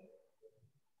here,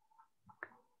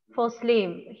 for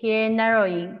sleeve, here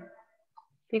narrowing,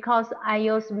 because I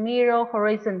use mirror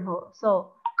horizontal.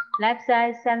 So left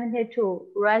side 72,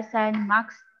 right side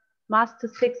must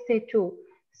 62.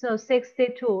 So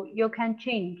 62, you can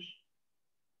change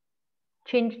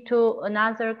to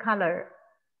another color.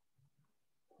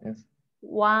 Yes.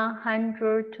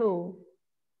 102.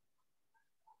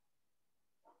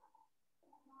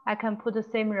 I can put the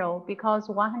same row because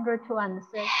 102 and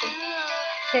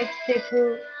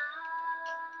 62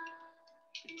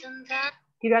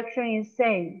 direction is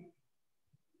same.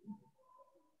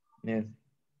 Yes.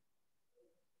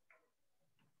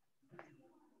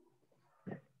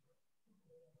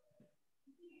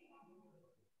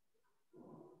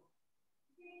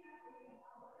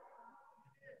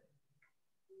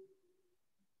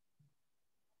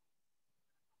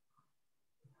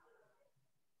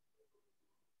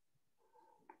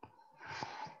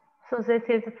 So this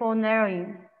is for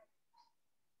narrowing.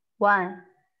 One.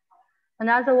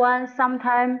 Another one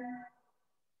sometime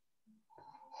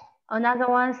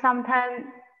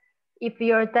if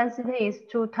your density is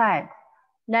too tight,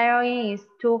 narrowing is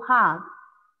too hard.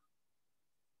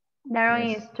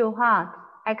 Narrowing is Yes. too hard.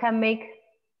 I can make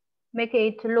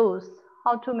it loose.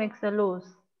 How to make the loose?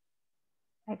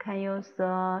 I can use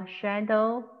the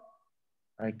shadow.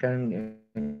 I can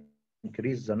increase the narrowing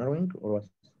or what?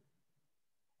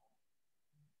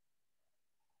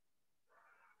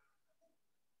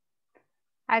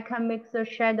 I can make the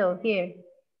shadow here.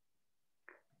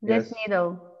 This Yes.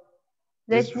 needle.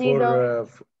 This This needle.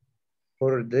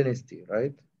 for density,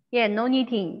 right? Yeah, no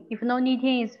knitting. If no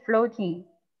knitting is floating.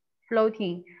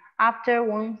 After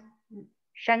one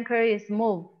shanker is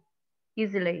moved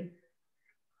easily.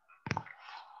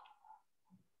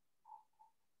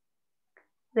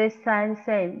 This side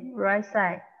same, right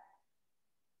side.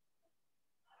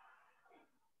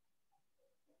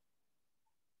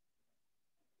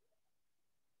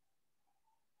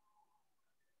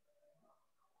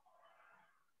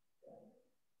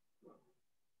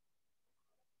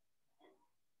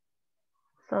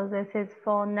 So this is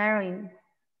for narrowing.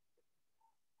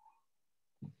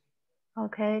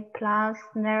 Okay, plus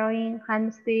narrowing,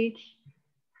 hand stitch,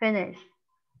 finish.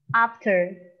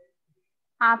 After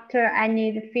I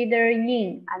need feather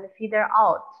in and feather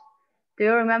out. Do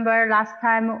you remember last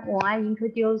time when I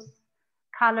introduced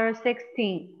color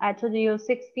 16? I told you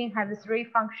 16 has three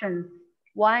functions.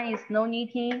 One is no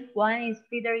knitting, one is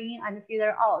feather in and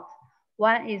feather out.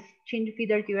 One is change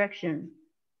feather direction.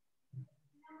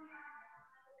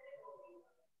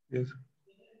 Yes.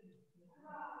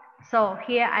 So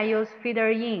here I use feather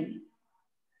in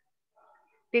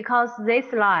because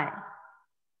this line,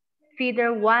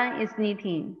 feather 1 is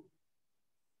knitting.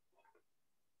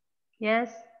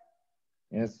 Yes,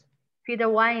 Yes. feather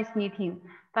 1 is knitting.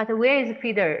 But where is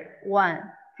feather 1?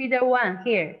 Feather 1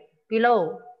 here,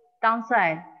 below,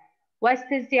 downside. Once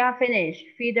the are finished,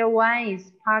 feeder 1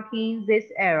 is parking this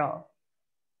arrow.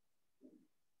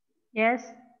 Yes,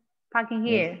 parking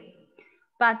Yes. here.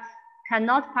 But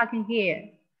cannot parking here.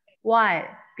 Why?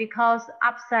 Because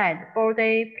upside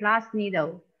body plus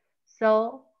needle.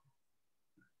 So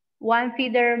one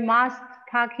feeder must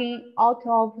parking out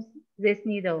of this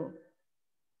needle.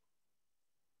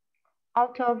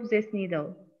 Out of this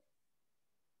needle.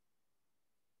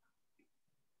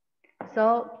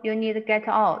 So you need to get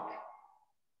out.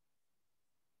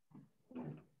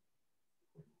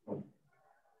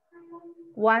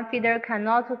 One feeder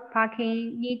cannot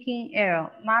parking knitting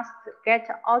arrow, must get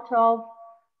out of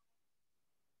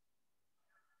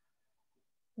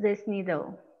this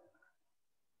needle.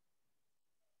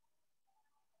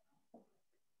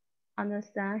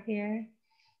 Understand here?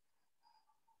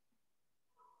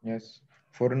 Yes.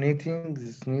 For knitting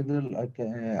this needle,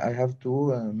 I have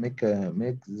to make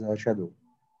the shadow,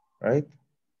 right?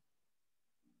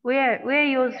 Where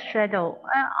use shadow?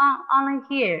 Only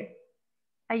here.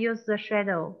 I use the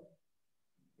shadow.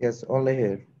 Yes, only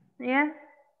here. Yeah.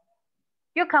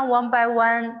 You can one by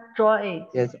one draw it.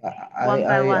 Yes, One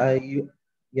by one.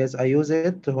 yes, I use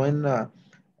it when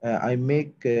I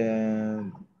make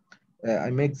the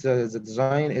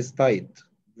design is tight,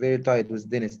 very tight with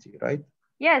dynasty, right?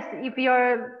 Yes, if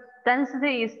your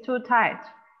density is too tight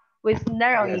with Yes,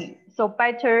 narrowing, so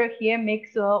better here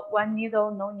makes one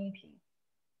needle no knitting.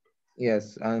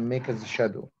 yes, and make the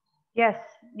shadow. Yes,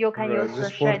 you can For use this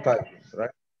the four shadow. types, right?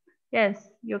 Yes,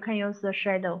 you can use the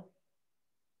shadow.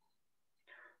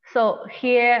 So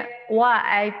here, why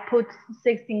I put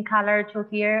 16 color to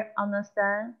here,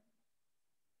 understand?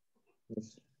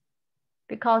 Yes,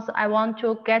 Because I want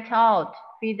to get out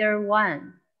feeder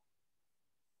 1.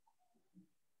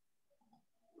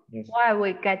 yes, Why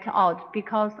we get out?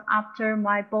 Because after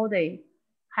my body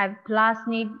have plus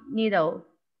needle,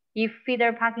 if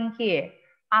feeder parking here,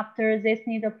 after this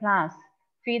needle plus,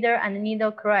 feeder and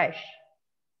needle crash.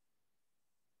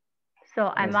 So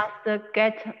I Yes. must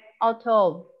get out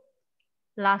of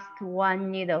last one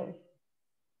needle.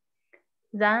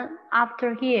 Then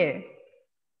after here,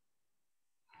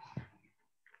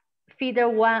 feeder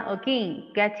one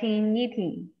again, getting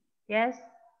knitting. Yes?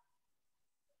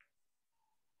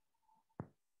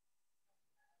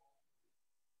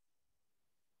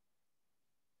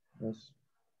 Yes.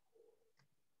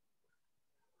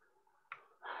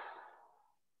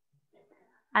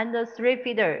 And the three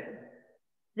feeder.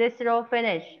 This row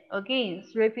finish. Again,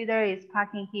 three feeder is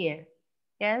packing here.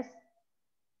 Yes?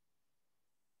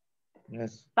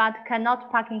 Yes. But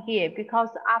cannot packing here because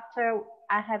after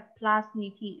I have plus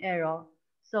knitting error.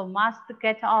 So must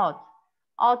get out.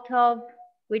 Out of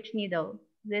which needle?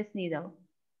 This needle.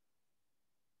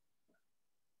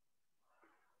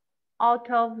 Out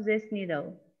of this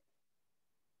needle.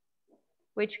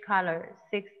 Which color?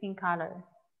 16 color.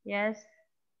 Yes?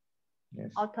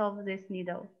 Yes. Out of this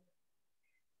needle.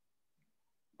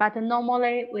 But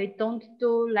normally we don't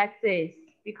do like this.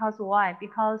 Because why?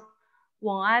 Because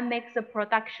when I make the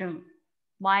production,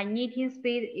 my knitting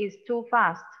speed is too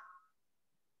fast.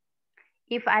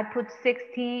 If I put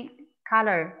 16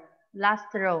 color last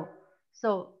row,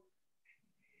 so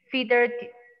feeder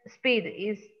speed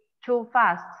is too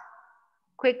fast.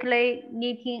 Quickly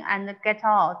knitting and get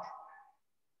out.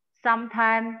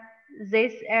 Sometimes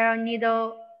this air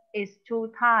needle is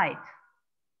too tight.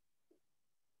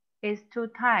 It's too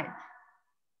tight.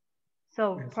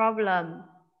 So Yes. problem,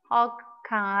 how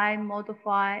can I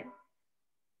modify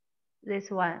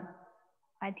this one?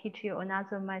 I teach you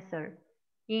another method.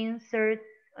 Insert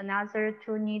another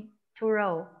two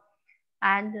row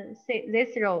and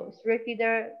this row, three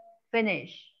feeder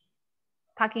finish.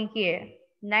 Packing here.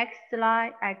 Next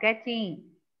line, I get in.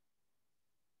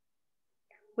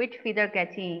 Which feeder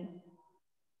get in?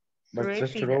 But Three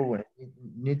this feeder. row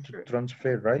need to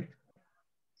transfer, right?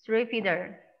 Three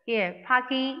feeder. Here,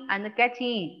 packing and get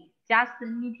in. Just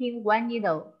knitting one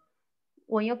needle.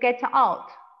 When you get out,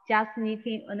 just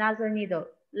knitting another needle.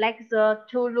 Like the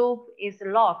two loop is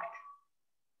locked.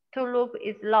 Two loop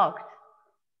is locked.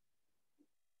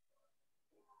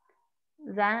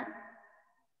 Then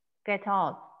get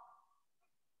out.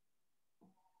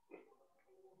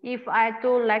 If I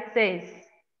do like this,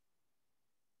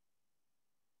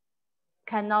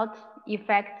 cannot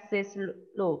affect this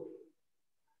loop.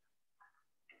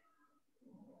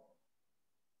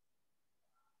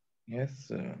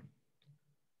 Yes.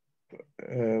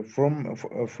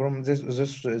 From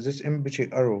this empty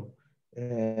arrow,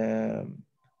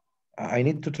 I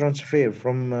need to transfer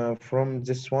from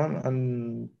this one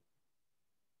and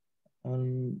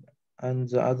and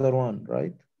the other one,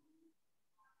 right?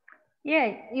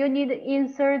 Yeah, you need to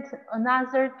insert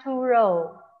another two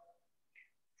row.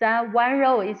 Then one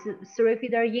row is three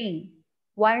feeder in,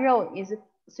 one row is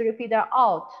three feeder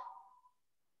out.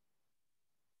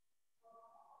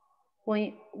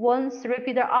 When one three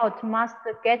feeder out must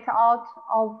get out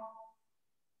of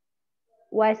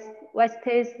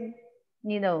west's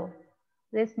needle,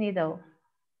 this needle.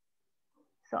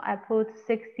 So I put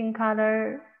 16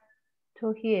 color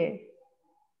to here.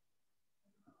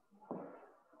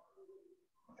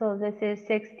 So this is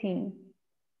 16.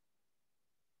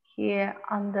 Here,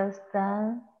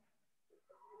 understand.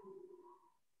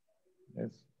 Yes.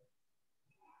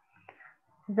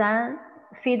 Then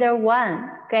feeder one,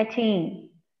 get in.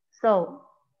 So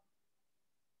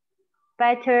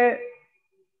better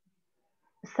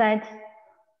set,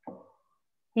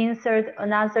 insert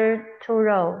another two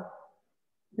row,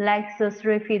 like the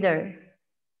three feeder.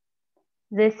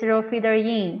 This row feeder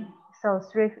in, so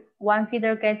one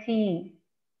feeder get in.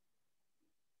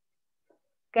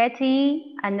 Get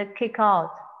in and kick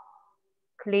out.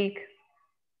 Click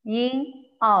in,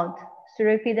 out.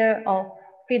 Three feeder or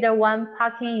feeder one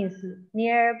parking is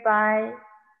nearby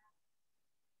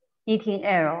knitting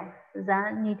arrow,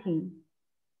 then knitting.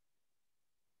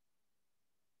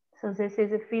 So this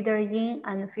is feeder in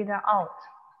and feeder out.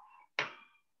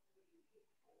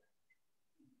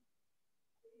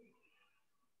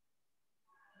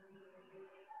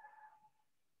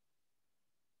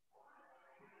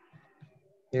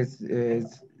 Yes.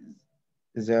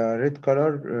 The red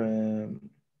color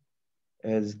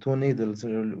is two needles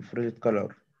of red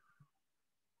color,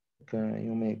 like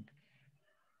you make.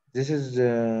 This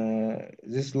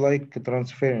like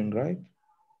transferring, right?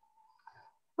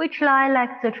 Which line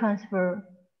like the transfer?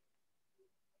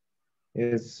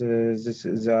 Yes, this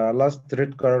is the last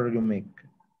red color you make.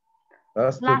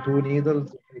 Last Last, two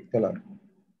needles, red color.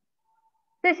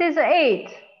 this is 8.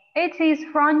 8 is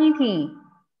from knitting.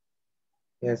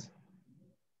 Yes,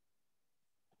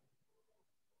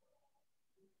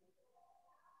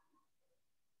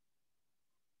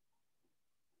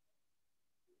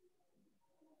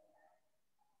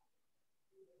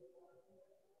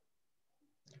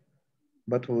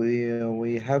 but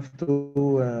we have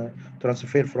to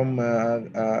transfer from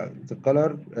the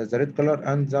color, the red color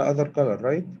and the other color,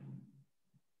 right?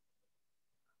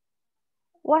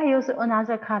 Why use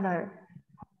another color?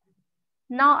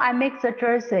 Now I make the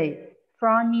jersey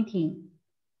from knitting.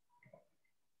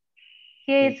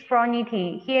 Here is Yes. from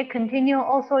knitting. Here continue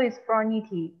also is from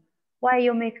knitting. Why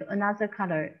you make another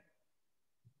color?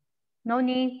 No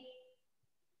need.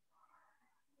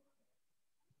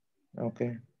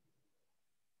 Okay.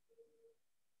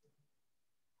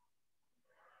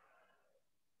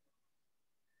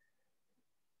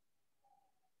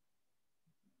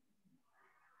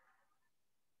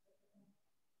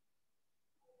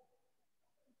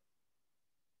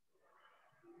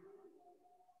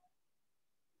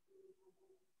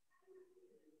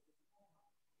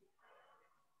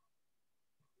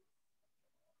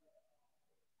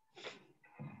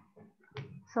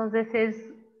 So this is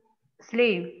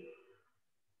sleeve.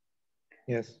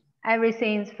 Yes.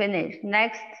 Everything is finished.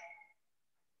 Next,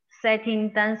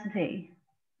 setting density.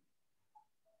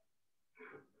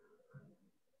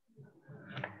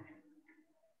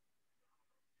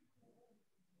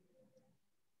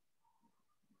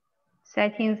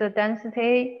 Setting the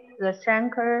density, the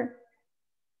shanker,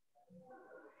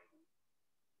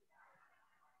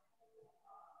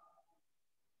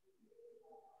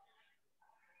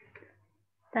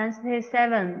 density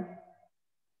 7.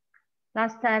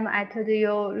 Last time I told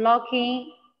you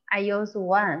locking, I use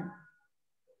 1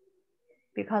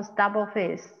 because double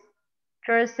face.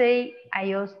 Jersey, I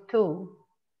use 2.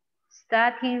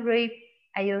 Starting rib,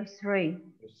 I use 3.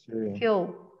 Yes, 3,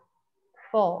 Q,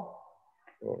 4.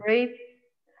 4, Rib,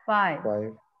 5.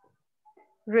 5.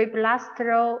 Rib last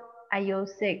row, I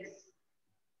use 6.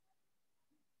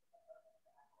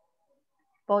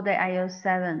 Body, I use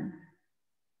 7.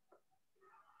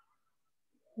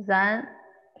 Then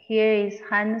here is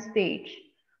hand stitch.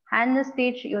 Hand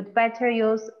stitch, you'd better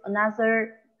use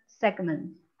another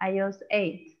segment. I use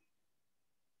 8.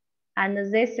 And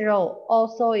this row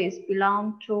also is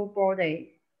belong to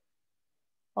body,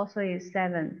 also is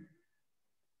 7.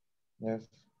 Yes.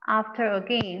 After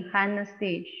again hand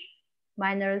stitch,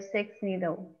 minus 6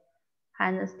 needle,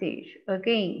 hand stitch,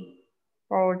 again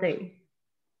body.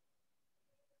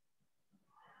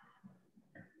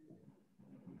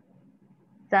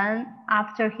 Then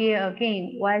after here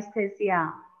again, wasted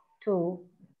yarn, 2.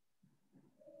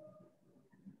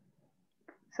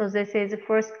 So this is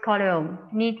first column,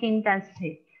 knitting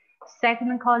density.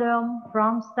 Second column,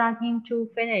 from starting to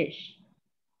finish.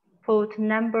 Put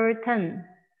number 10.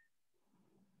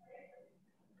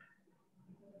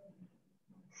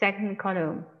 Second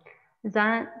column.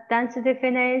 Then density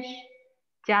finish,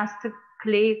 just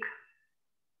click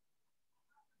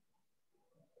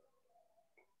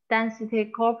density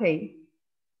copy.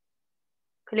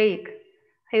 Click.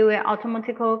 He will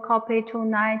automatically copy to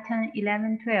 9, 10,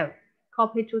 11, 12.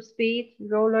 Copy to speed,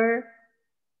 roller.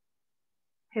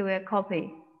 He will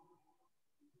copy.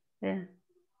 Yeah.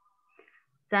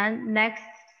 Then next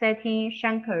setting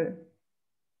shanker.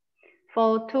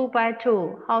 For 2 by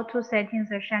 2, how to setting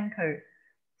the shanker.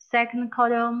 Second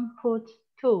column put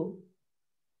 2.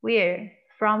 Where?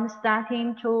 From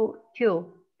starting to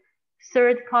 2.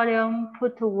 Third column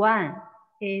put 1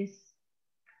 is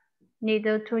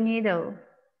needle to needle.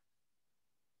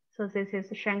 So this is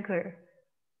shanker.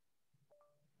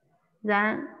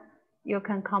 Then you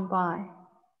can combine.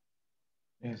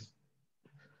 Yes.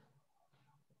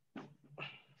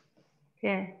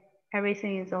 Okay,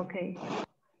 everything is okay.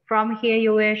 From here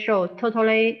you will show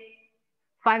totally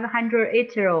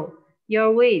 580 row.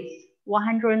 Your width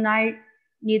 109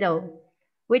 needle.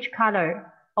 Which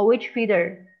color or which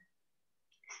feeder?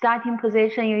 Starting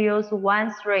position you use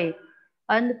 1 3.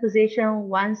 End position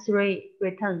 1 3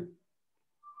 return.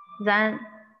 Then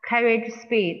carriage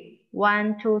speed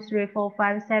 1 2 3 4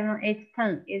 5 7 8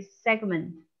 10 is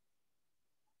segment.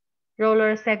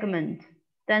 Roller segment.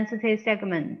 Density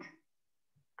segment.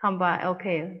 Combine.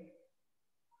 Okay.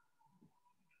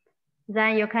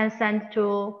 Then you can send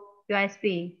to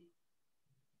USB.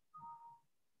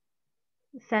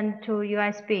 Send to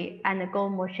USB and go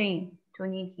machine to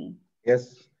knitting.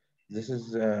 Yes. This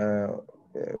is there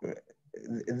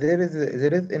is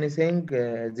anything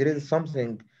there is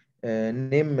something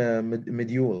name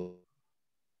module.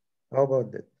 How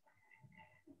about that?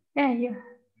 Yeah, yeah.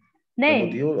 The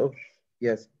Name. module of,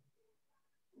 yes.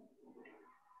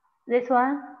 This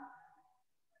one.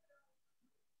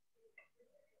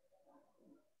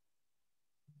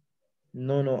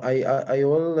 No, no. I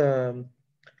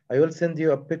will send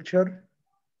you a picture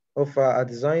of a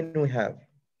design we have.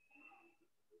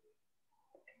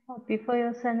 Before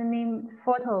you send me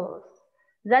photos,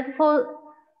 That for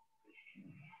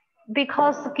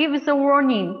because gives a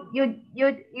warning. You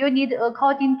need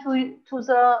according to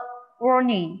the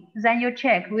warning. Then you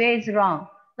check where is wrong.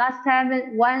 Last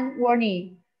time one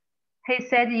warning, he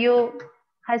said to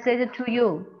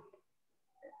you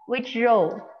which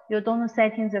row you don't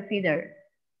set in the feeder.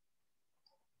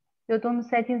 You don't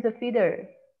set in the feeder.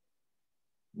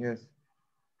 Yes.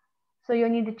 So you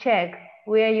need to check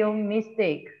where you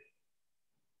mistake.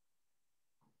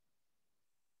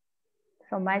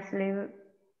 So my sleeve,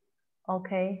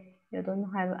 okay, you don't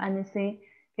have anything.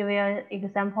 Give you an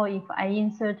example. If I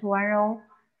insert one row,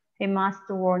 he must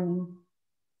warning.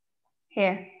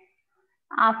 Here,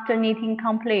 after knitting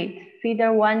complete,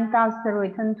 feeder 1 does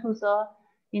return to the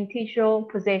initial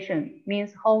position,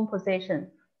 means home position.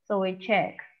 So we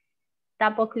check,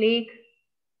 double click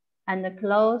and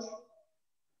close,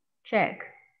 check.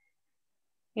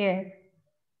 Here,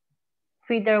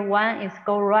 feeder 1 is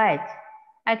go right.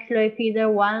 Actually, feeder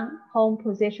 1 home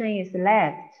position is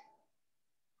left.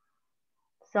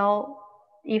 So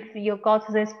if you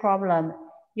got this problem,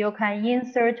 you can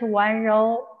insert one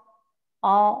row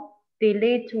or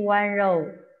delete one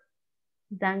row,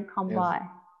 then combine. Yes.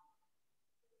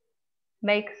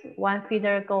 Makes one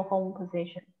feeder go home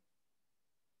position.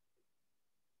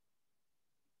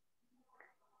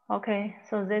 Okay,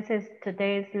 so this is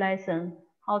today's lesson,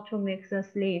 how to make the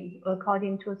sleeve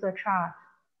according to the chart.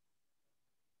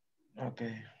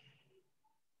 Okay.